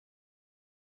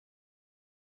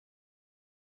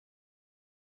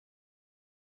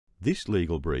This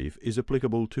legal brief is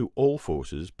applicable to all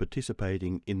forces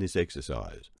participating in this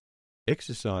exercise.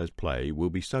 Exercise play will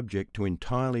be subject to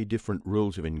entirely different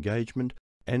rules of engagement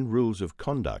and rules of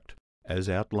conduct as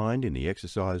outlined in the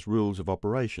Exercise Rules of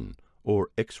Operation, or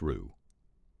EXRU.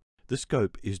 The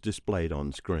scope is displayed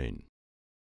on screen.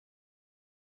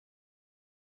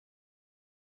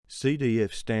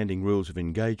 CDF Standing Rules of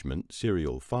Engagement,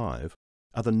 Serial 5,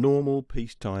 are the normal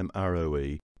peacetime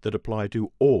ROE that apply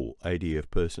to all ADF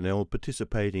personnel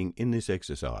participating in this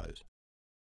exercise.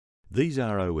 These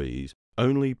ROEs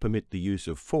only permit the use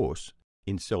of force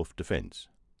in self-defence.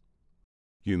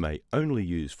 You may only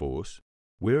use force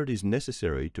where it is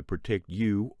necessary to protect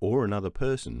you or another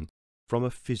person from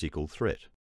a physical threat.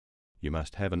 You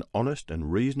must have an honest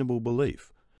and reasonable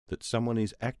belief that someone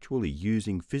is actually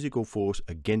using physical force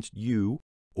against you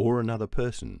or another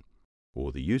person,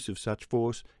 or the use of such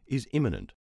force is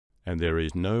imminent, and there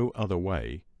is no other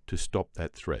way to stop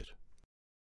that threat.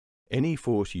 Any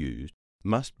force used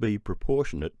must be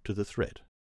proportionate to the threat.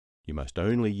 You must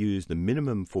only use the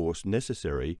minimum force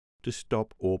necessary to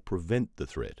stop or prevent the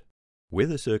threat. Where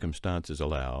the circumstances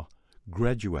allow,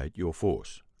 graduate your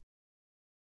force.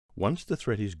 Once the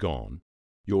threat is gone,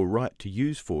 your right to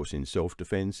use force in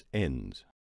self-defence ends.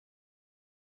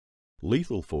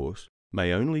 Lethal force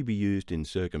may only be used in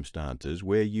circumstances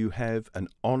where you have an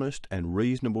honest and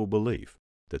reasonable belief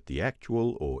that the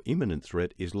actual or imminent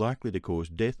threat is likely to cause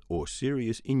death or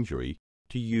serious injury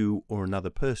to you or another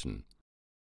person,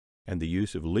 and the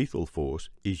use of lethal force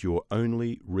is your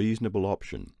only reasonable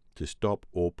option to stop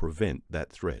or prevent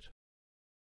that threat.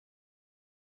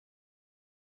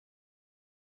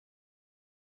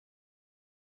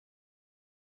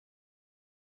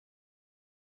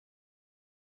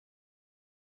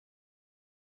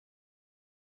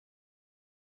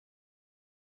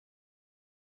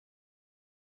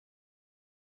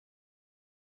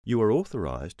 You are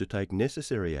authorised to take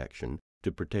necessary action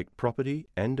to protect property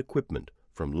and equipment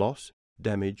from loss,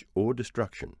 damage or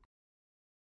destruction.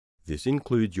 This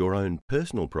includes your own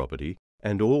personal property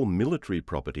and all military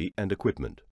property and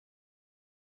equipment.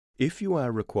 If you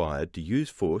are required to use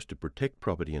force to protect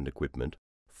property and equipment,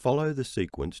 follow the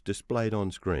sequence displayed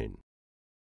on screen.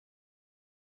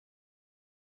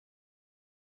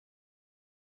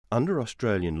 Under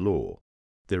Australian law,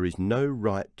 there is no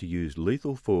right to use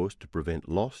lethal force to prevent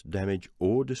loss, damage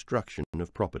or destruction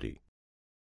of property.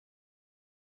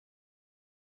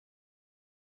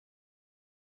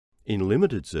 In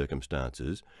limited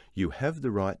circumstances, you have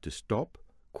the right to stop,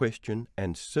 question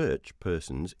and search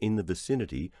persons in the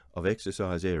vicinity of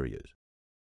exercise areas.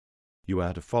 You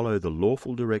are to follow the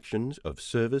lawful directions of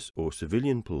service or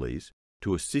civilian police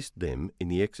to assist them in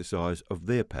the exercise of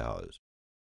their powers.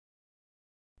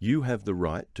 You have the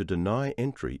right to deny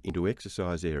entry into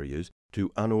exercise areas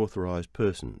to unauthorised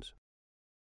persons.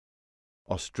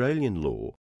 Australian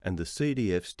law and the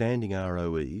CDF Standing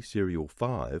ROE Serial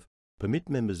 5 permit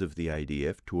members of the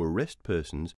ADF to arrest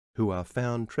persons who are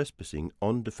found trespassing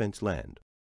on defence land.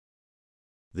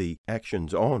 The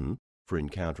actions on for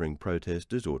encountering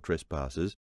protesters or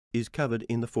trespassers is covered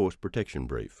in the Force Protection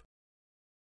Brief.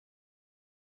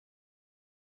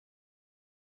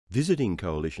 Visiting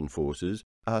coalition forces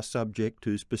are subject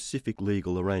to specific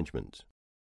legal arrangements.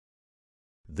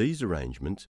 These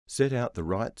arrangements set out the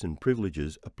rights and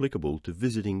privileges applicable to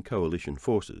visiting coalition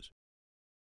forces.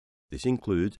 This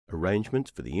includes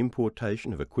arrangements for the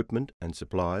importation of equipment and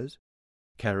supplies,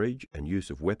 carriage and use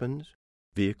of weapons,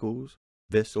 vehicles,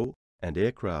 vessel and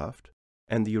aircraft,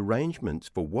 and the arrangements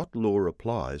for what law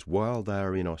applies while they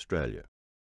are in Australia.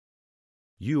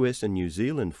 US and New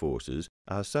Zealand forces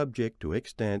are subject to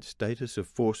extant status of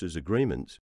forces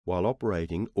agreements while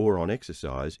operating or on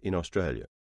exercise in Australia.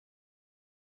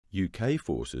 UK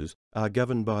forces are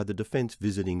governed by the Defence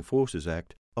Visiting Forces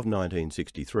Act of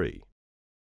 1963.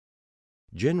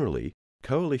 Generally,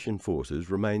 coalition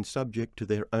forces remain subject to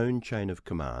their own chain of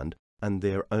command and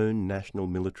their own national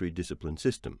military discipline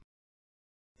system.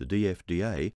 The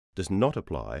DFDA does not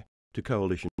apply to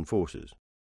coalition forces.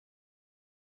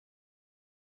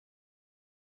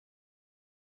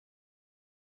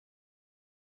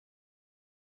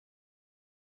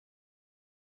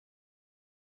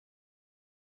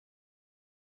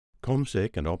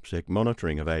 ComSec and OPSEC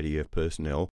monitoring of ADF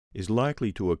personnel is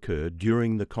likely to occur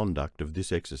during the conduct of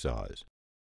this exercise.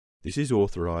 This is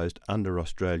authorised under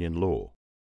Australian law.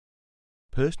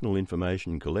 Personal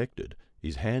information collected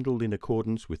is handled in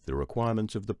accordance with the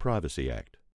requirements of the Privacy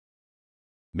Act.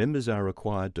 Members are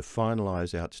required to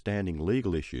finalise outstanding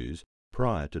legal issues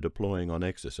prior to deploying on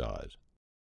exercise.